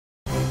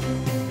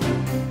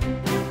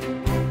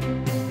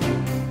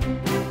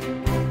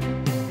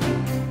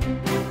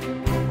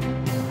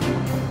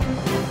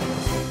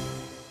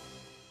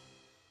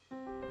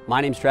My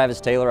name's Travis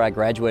Taylor. I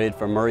graduated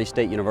from Murray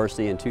State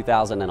University in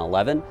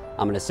 2011.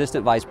 I'm an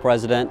Assistant Vice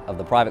President of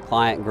the Private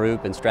Client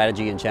Group in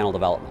Strategy and Channel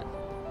Development.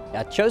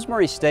 I chose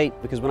Murray State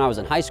because when I was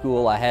in high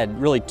school, I had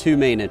really two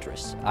main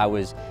interests. I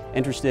was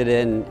interested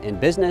in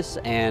business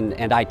and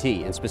IT,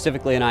 and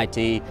specifically in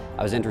IT,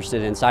 I was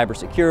interested in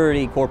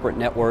cybersecurity, corporate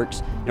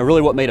networks,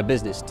 really what made a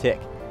business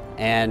tick.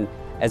 And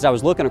as I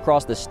was looking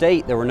across the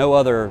state, there were no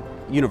other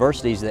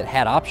universities that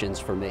had options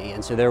for me,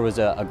 and so there was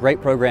a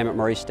great program at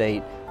Murray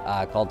State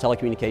called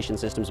Telecommunications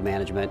Systems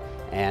Management,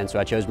 and so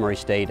I chose Murray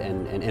State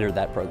and entered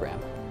that program.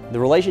 The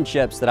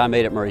relationships that I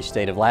made at Murray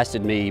State have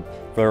lasted me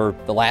for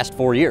the last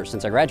 4 years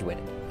since I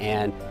graduated,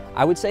 and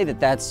I would say that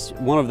that's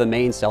one of the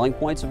main selling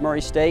points of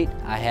Murray State.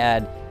 I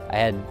had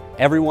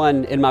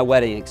everyone in my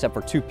wedding except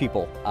for two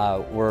people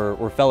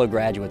were fellow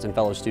graduates and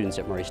fellow students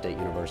at Murray State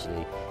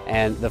University,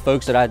 and the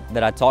folks that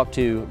I talk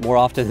to more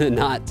often than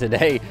not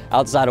today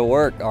outside of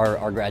work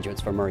are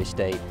graduates from Murray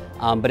State.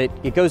 But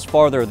it goes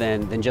farther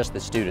than just the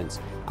students.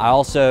 I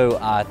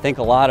also think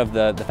a lot of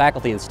the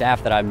faculty and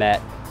staff that I met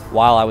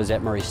while I was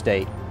at Murray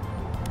State.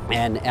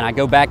 And I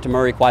go back to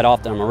Murray quite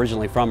often. I'm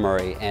originally from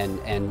Murray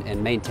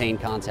and maintain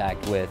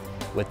contact with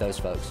those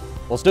folks.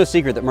 Well, it's no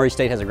secret that Murray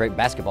State has a great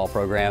basketball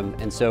program,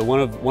 and so one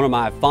of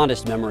my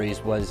fondest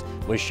memories was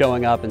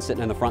showing up and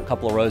sitting in the front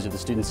couple of rows of the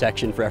student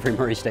section for every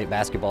Murray State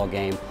basketball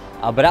game.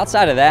 But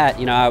outside of that,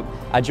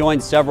 I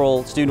joined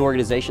several student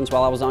organizations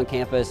while I was on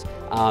campus.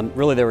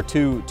 Really, there were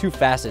two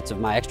facets of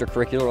my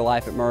extracurricular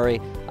life at Murray: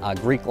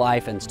 Greek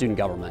life and student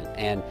government.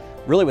 And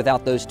really,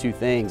 without those two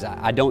things,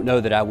 I don't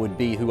know that I would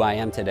be who I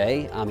am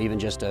today, even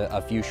just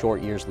a few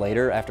short years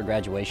later after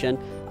graduation.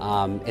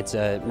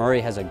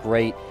 Murray has a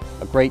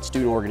great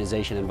student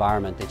organization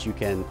environment that you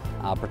can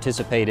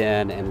participate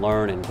in and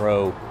learn and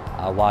grow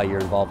while you're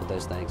involved with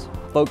those things.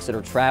 Folks that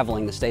are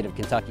traveling the state of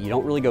Kentucky, you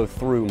don't really go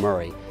through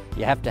Murray.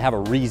 You have to have a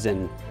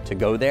reason to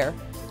go there,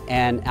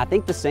 and I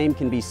think the same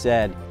can be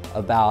said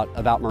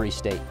about Murray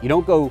State. You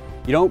don't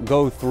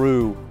go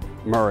through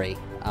Murray.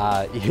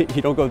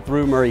 You don't go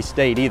through Murray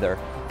State either,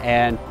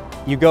 and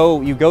you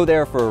go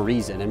there for a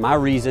reason. And my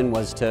reason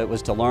was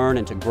to learn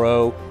and to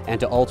grow and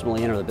to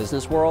ultimately enter the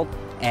business world,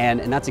 and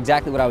that's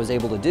exactly what I was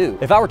able to do.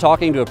 If I were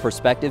talking to a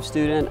prospective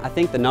student, I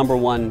think the number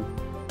one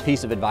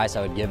piece of advice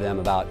I would give them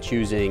about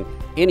choosing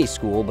any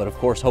school, but of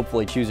course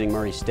hopefully choosing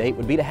Murray State,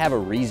 would be to have a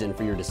reason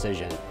for your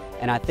decision.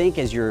 And I think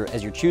as you're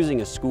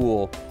choosing a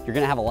school, you're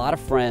going to have a lot of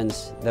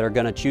friends that are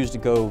going to choose to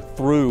go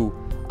through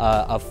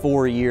a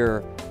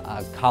 4-year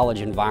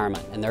college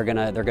environment, and they're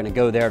gonna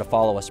go there to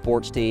follow a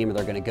sports team, or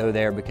they're gonna go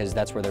there because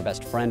that's where their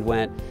best friend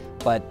went.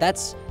 But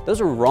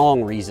those are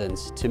wrong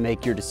reasons to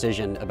make your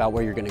decision about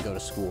where you're gonna go to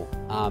school.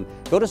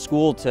 Go to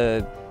school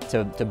to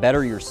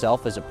better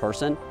yourself as a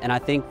person, and I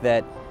think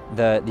that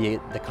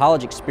the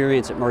college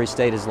experience at Murray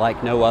State is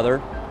like no other.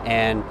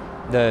 And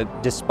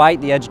despite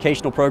the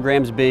educational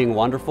programs being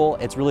wonderful,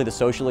 it's really the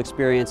social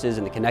experiences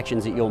and the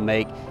connections that you'll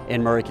make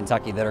in Murray,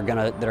 Kentucky that are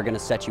gonna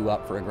set you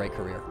up for a great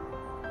career.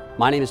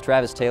 My name is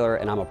Travis Taylor,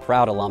 and I'm a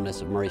proud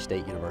alumnus of Murray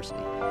State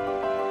University.